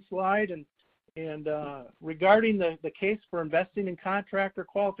conclusion slide, and regarding the case for investing in contractor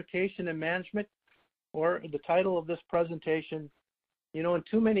qualification and management, or the title of this presentation, in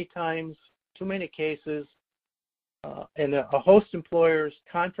too many cases, and a host employer's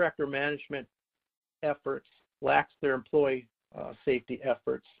contractor management efforts lacks their employee safety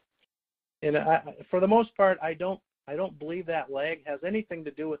efforts. And for the most part, I don't believe that lag has anything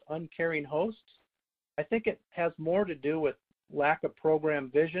to do with uncaring hosts. I think it has more to do with lack of program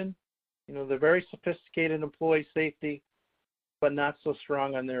vision. They're very sophisticated in employee safety, but not so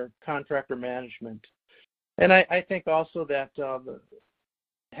strong on their contractor management. And I think also that it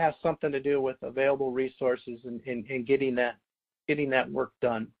has something to do with available resources and getting that work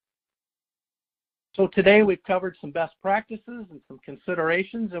done. So today we've covered some best practices and some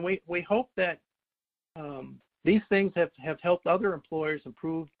considerations, and we hope that these things have helped other employers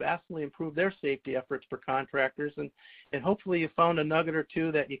vastly improve their safety efforts for contractors, and hopefully you found a nugget or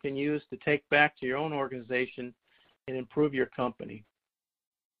two that you can use to take back to your own organization and improve your company.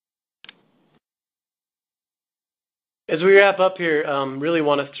 As we wrap up here, really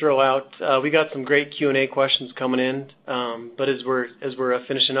want to throw out, we got some great Q&A questions coming in, but as we're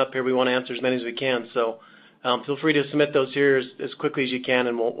finishing up here, we want to answer as many as we can. So feel free to submit those here as quickly as you can,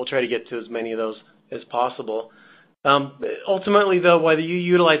 and we'll try to get to as many of those as possible. Ultimately, though, whether you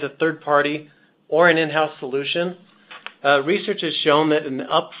utilize a third party or an in-house solution, research has shown that an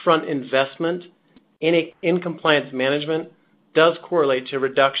upfront investment in compliance management does correlate to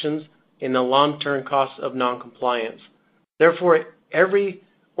reductions in the long-term costs of noncompliance. Therefore, every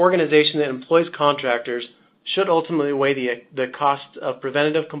organization that employs contractors should ultimately weigh the cost of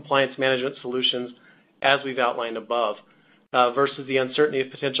preventative compliance management solutions as we've outlined above, versus the uncertainty of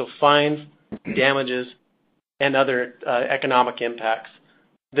potential fines, damages, and other economic impacts.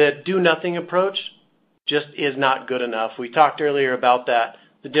 The do-nothing approach just is not good enough. We talked earlier about that,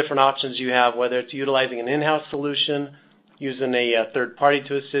 the different options you have, whether it's utilizing an in-house solution, using a third party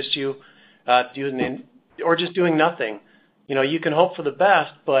to assist you, or just doing nothing. You can hope for the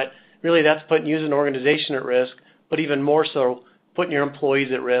best, but really that's putting you as an organization at risk, but even more so putting your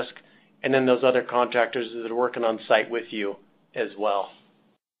employees at risk, and then those other contractors that are working on site with you as well.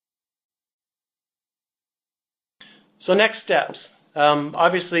 So next steps.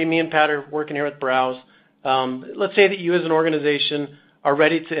 Obviously, me and Pat are working here with Browse. Let's say that you as an organization are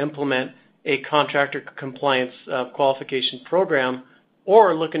ready to implement a contractor compliance qualification program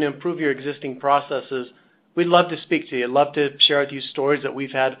or looking to improve your existing processes. We'd love to speak to you. I'd love to share with you stories that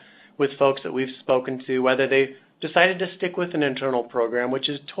we've had with folks that we've spoken to, whether they decided to stick with an internal program, which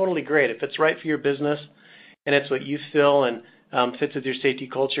is totally great. If it's right for your business and it's what you feel and fits with your safety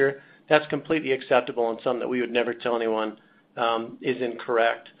culture, that's completely acceptable and something that we would never tell anyone is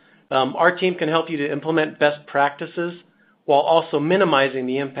incorrect. Our team can help you to implement best practices while also minimizing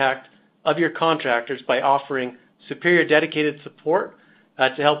the impact of your contractors by offering superior dedicated support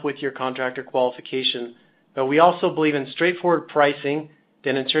to help with your contractor qualification. But we also believe in straightforward pricing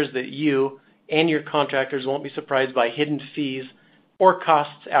that ensures that you and your contractors won't be surprised by hidden fees or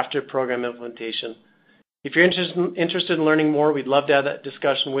costs after program implementation. If you're interested in learning more, we'd love to have that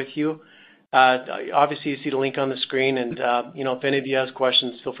discussion with you. Obviously, you see the link on the screen, and if any of you has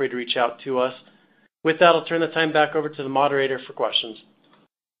questions, feel free to reach out to us. With that, I'll turn the time back over to the moderator for questions.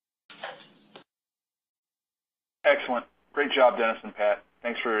 Excellent. Great job, Dennis and Pat.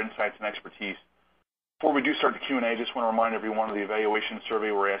 Thanks for your insights and expertise. Before we do start the Q&A, I just want to remind everyone of the evaluation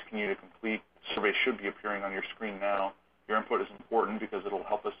survey we're asking you to complete. The survey should be appearing on your screen now. Your input is important because it will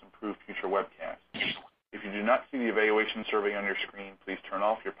help us improve future webcasts. If you do not see the evaluation survey on your screen, please turn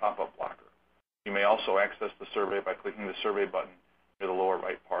off your pop-up blocker. You may also access the survey by clicking the survey button near the lower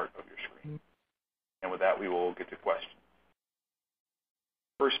right part of your screen. And with that, we will get to questions.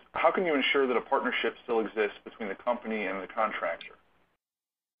 First, how can you ensure that a partnership still exists between the company and the contractor?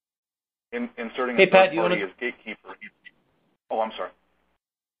 Inserting a third party as gatekeeper. Oh, I'm sorry.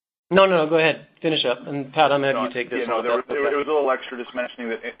 No, go ahead. Finish up. And Pat, I'm going to have you take this one. It was a little extra just mentioning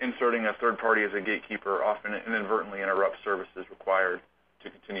that inserting a third party as a gatekeeper often inadvertently interrupts services required to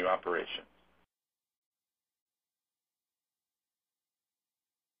continue operations.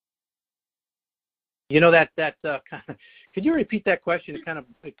 Could you repeat that question?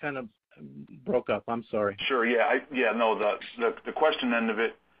 It kind of broke up. I'm sorry. Sure. The question end of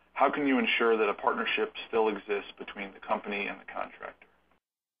it, how can you ensure that a partnership still exists between the company and the contractor?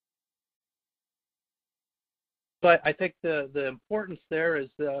 But I think the importance there is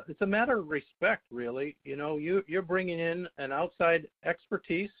it's a matter of respect, really. You're bringing in an outside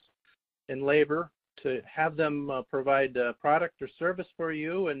expertise in labor to have them provide product or service for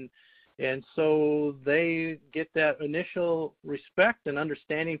you, and so they get that initial respect and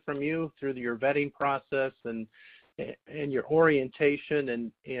understanding from you through your vetting process and your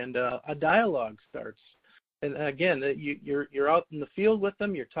orientation, and a dialogue starts. And again, you're out in the field with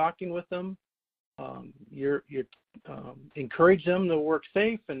them, you're talking with them. You're encourage them to work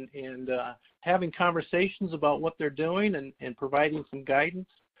safe and having conversations about what they're doing and providing some guidance.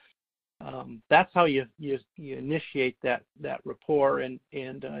 that's how you initiate that rapport, and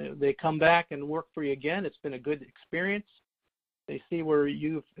they come back and work for you again. It's been a good experience. They see where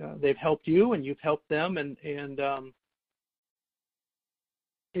they've helped you and you've helped them, and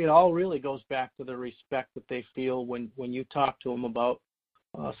it all really goes back to the respect that they feel when you talk to them about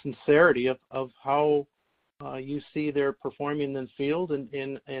sincerity of how you see they're performing in the field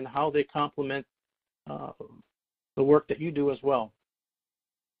and how they complement the work that you do as well.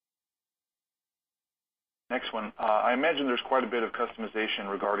 Next one. I imagine there's quite a bit of customization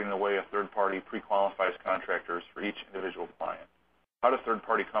regarding the way a third party pre-qualifies contractors for each individual client. How do third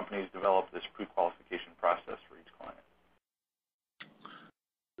party companies develop this pre-qualification process for each client?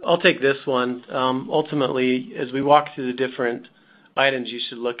 I'll take this one. Ultimately, as we walk through the different items you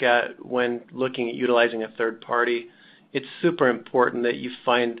should look at when looking at utilizing a third party, it's super important that you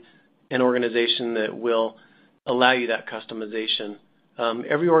find an organization that will allow you that customization.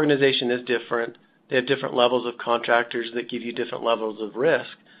 Every organization is different. They have different levels of contractors that give you different levels of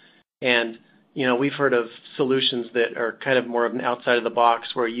risk. And, you know, we've heard of solutions that are kind of more of an outside of the box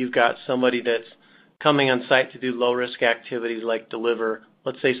where you've got somebody that's coming on site to do low-risk activities like deliver,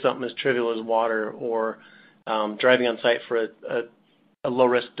 let's say something as trivial as water, or driving on site for a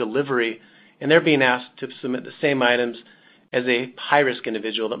low-risk delivery, and they're being asked to submit the same items as a high-risk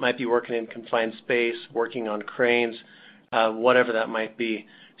individual that might be working in confined space, working on cranes, whatever that might be.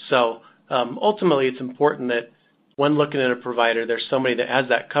 So ultimately, it's important that when looking at a provider, there's somebody that has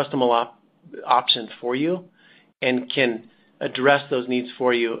that custom option for you and can address those needs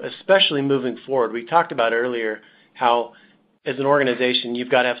for you, especially moving forward. We talked about earlier how, as an organization, you've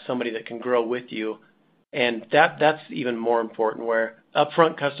got to have somebody that can grow with you, and that's even more important, where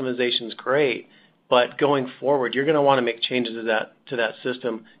upfront customization is great, but going forward, you're going to want to make changes to that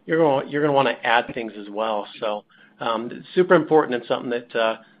system. You're going to want to add things as well. So it's super important and something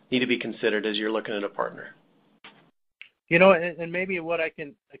that need to be considered as you're looking at a partner. You know, and maybe what I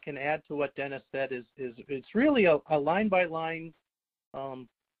can add to what Dennis said is it's really a line by line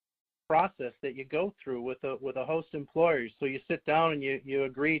process that you go through with a host employer. So you sit down and you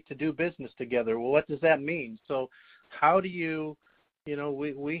agree to do business together. Well, what does that mean? So how do you know,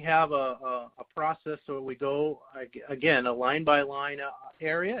 we have a process where we go, again, a line by line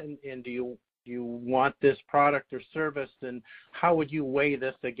area, and do you want this product or service, and how would you weigh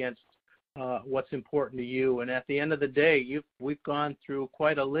this against what's important to you? And at the end of the day, we've gone through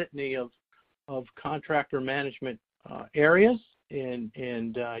quite a litany of contractor management areas, and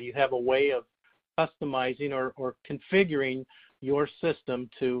you have a way of customizing or configuring your system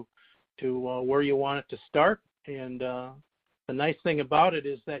to where you want it to start. And the nice thing about it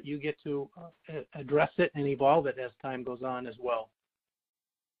is that you get to address it and evolve it as time goes on as well.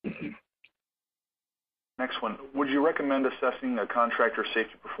 Next one. Would you recommend assessing a contractor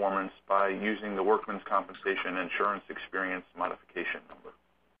safety performance by using the Workmen's Compensation Insurance Experience Modification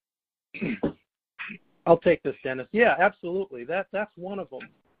Number? I'll take this, Dennis. Yeah, absolutely. That's one of them.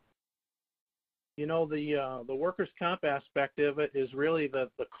 You know, the workers' comp aspect of it is really the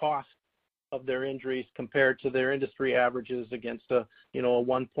cost of their injuries compared to their industry averages against a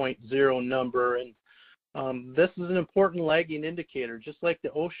 1.0 number. And this is an important lagging indicator, just like the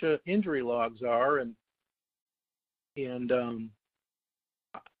OSHA injury logs are, and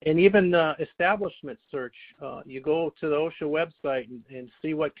even establishment search. You go to the OSHA website and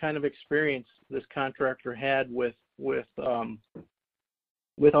see what kind of experience this contractor had with OSHA,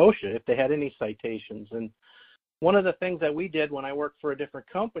 if they had any citations. And one of the things that we did when I worked for a different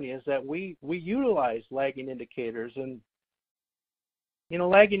company is that we utilized lagging indicators. And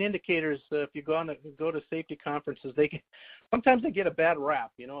lagging indicators, if you go to safety conferences, sometimes they get a bad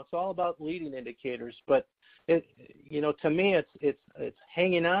rap. It's all about leading indicators, but to me, it's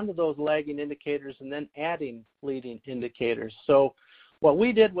hanging on to those lagging indicators and then adding leading indicators. So what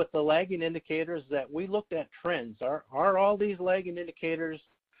we did with the lagging indicators is that we looked at trends. Are all these lagging indicators,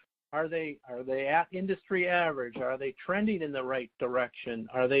 are they at industry average? Are they trending in the right direction?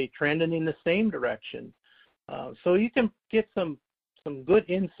 Are they trending in the same direction? So you can get some good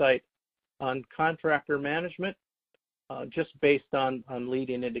insight on contractor management just based on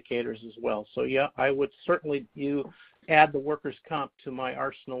leading indicators as well. So yeah, I would certainly add the workers' comp to my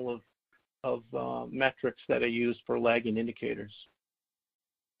arsenal of metrics that I use for lagging indicators.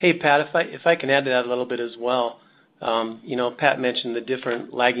 Hey Pat, if I can add to that a little bit as well. Pat mentioned the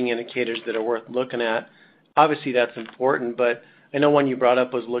different lagging indicators that are worth looking at. Obviously that's important, but I know one you brought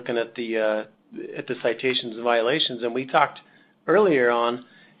up was looking at the citations and violations, and we talked earlier on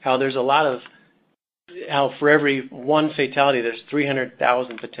how there's how for every one fatality, there's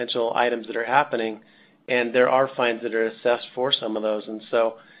 300,000 potential items that are happening, and there are fines that are assessed for some of those. And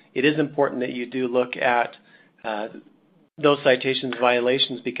so it is important that you do look at those citations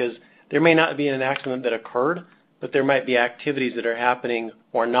violations, because there may not be an accident that occurred, but there might be activities that are happening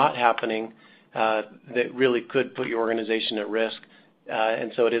or not happening that really could put your organization at risk.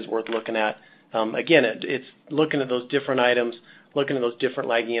 And so it is worth looking at. Again, it's looking at those different items, looking at those different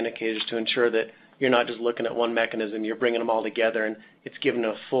lagging indicators to ensure that you're not just looking at one mechanism, you're bringing them all together, and it's giving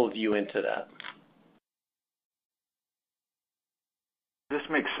a full view into that. This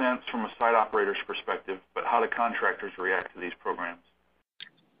makes sense from a site operator's perspective, but how do contractors react to these programs?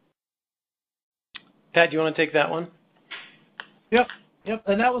 Pat, do you want to take that one? Yep.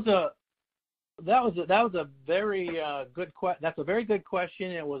 And that was a very good question. That's a very good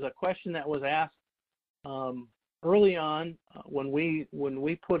question. It was a question that was asked early on when we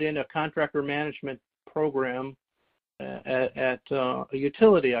put in a contractor management program at a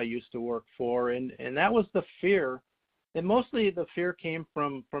utility I used to work for, and that was the fear. And mostly the fear came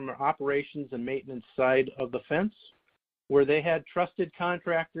from the operations and maintenance side of the fence, where they had trusted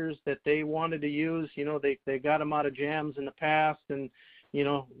contractors that they wanted to use. You know, they got them out of jams in the past, and you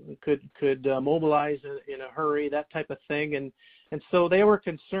know, could mobilize in a hurry, that type of thing. And so they were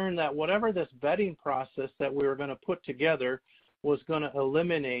concerned that whatever this vetting process that we were going to put together was going to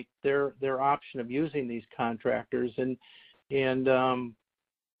eliminate their option of using these contractors. And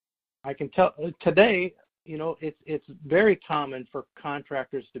I can tell today, you know, it's very common for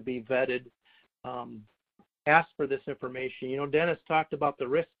contractors to be vetted, ask for this information. You know, Dennis talked about the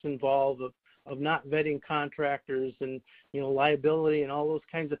risks involved of not vetting contractors, and, you know, liability and all those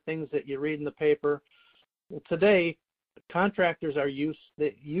kinds of things that you read in the paper. Well, today, contractors are used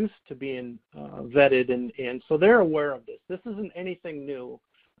to being vetted, and so they're aware of this. This isn't anything new.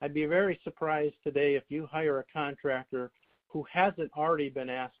 I'd be very surprised today if you hire a contractor who hasn't already been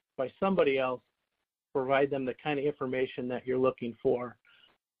asked by somebody else to provide them the kind of information that you're looking for.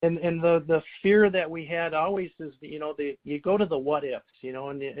 And the fear that we had always is, you know, you go to the what ifs, you know,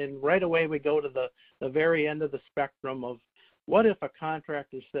 and right away we go to the very end of the spectrum of what if a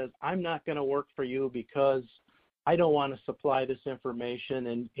contractor says, I'm not going to work for you because I don't want to supply this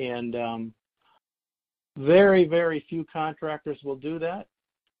information, and very, very few contractors will do that.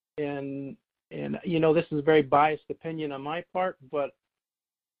 And you know, this is a very biased opinion on my part, but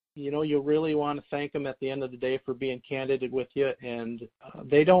you know, you really want to thank them at the end of the day for being candid with you, and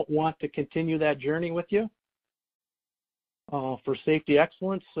they don't want to continue that journey with you for safety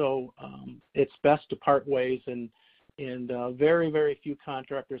excellence. So it's best to part ways, and very, very few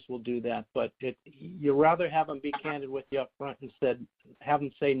contractors will do that. But you rather have them be candid with you up front and have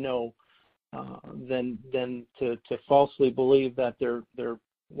them say no, than to falsely believe that they're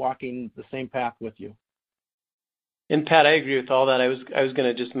walking the same path with you. And Pat, I agree with all that. I was going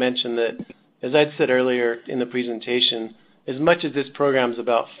to just mention that, as I'd said earlier in the presentation, as much as this program is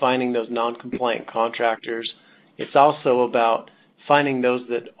about finding those non-compliant contractors, it's also about finding those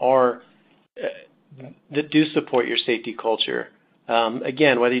that are that do support your safety culture.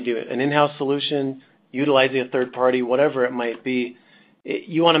 Again, whether you do an in-house solution, utilizing a third party, whatever it might be,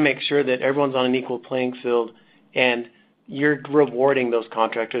 you want to make sure that everyone's on an equal playing field, and you're rewarding those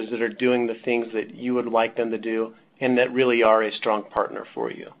contractors that are doing the things that you would like them to do, and that really are a strong partner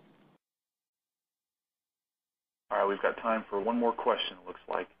for you. All right, we've got time for one more question, it looks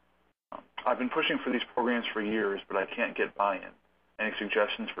like. I've been pushing for these programs for years, but I can't get buy-in. Any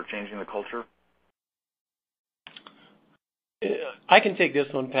suggestions for changing the culture? I can take this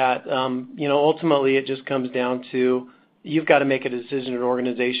one, Pat. You know, ultimately it just comes down to you've got to make a decision as an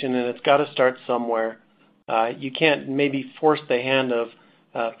organization, and it's got to start somewhere. You can't maybe force the hand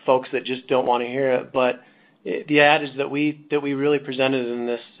of folks that just don't want to hear it, but the adage that we really presented in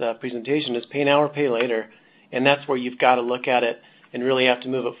this presentation is pay now or pay later, and that's where you've got to look at it and really have to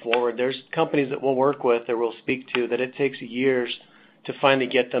move it forward. There's companies that we'll work with or we'll speak to that it takes years to finally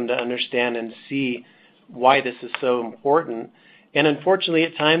get them to understand and see why this is so important. And unfortunately,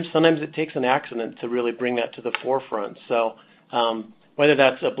 at times, sometimes it takes an accident to really bring that to the forefront. So whether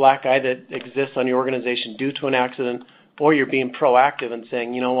that's a black eye that exists on your organization due to an accident, or you're being proactive and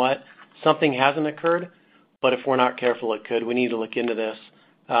saying, you know what, something hasn't occurred, but if we're not careful, it could. We need to look into this.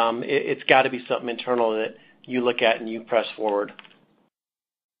 It's got to be something internal that you look at and you press forward.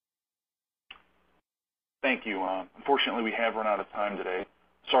 Thank you. Unfortunately, we have run out of time today.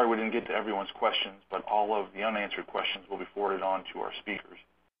 Sorry we didn't get to everyone's questions, but all of the unanswered questions will be forwarded on to our speakers.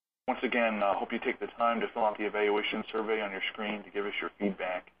 Once again, hope you take the time to fill out the evaluation survey on your screen to give us your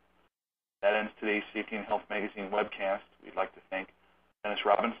feedback. That ends today's Safety and Health Magazine webcast. We'd like to thank Dennis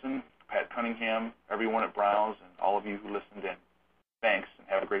Robinson, Pat Cunningham, everyone at Browse, and all of you who listened in. Thanks, and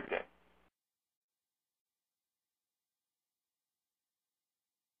have a great day.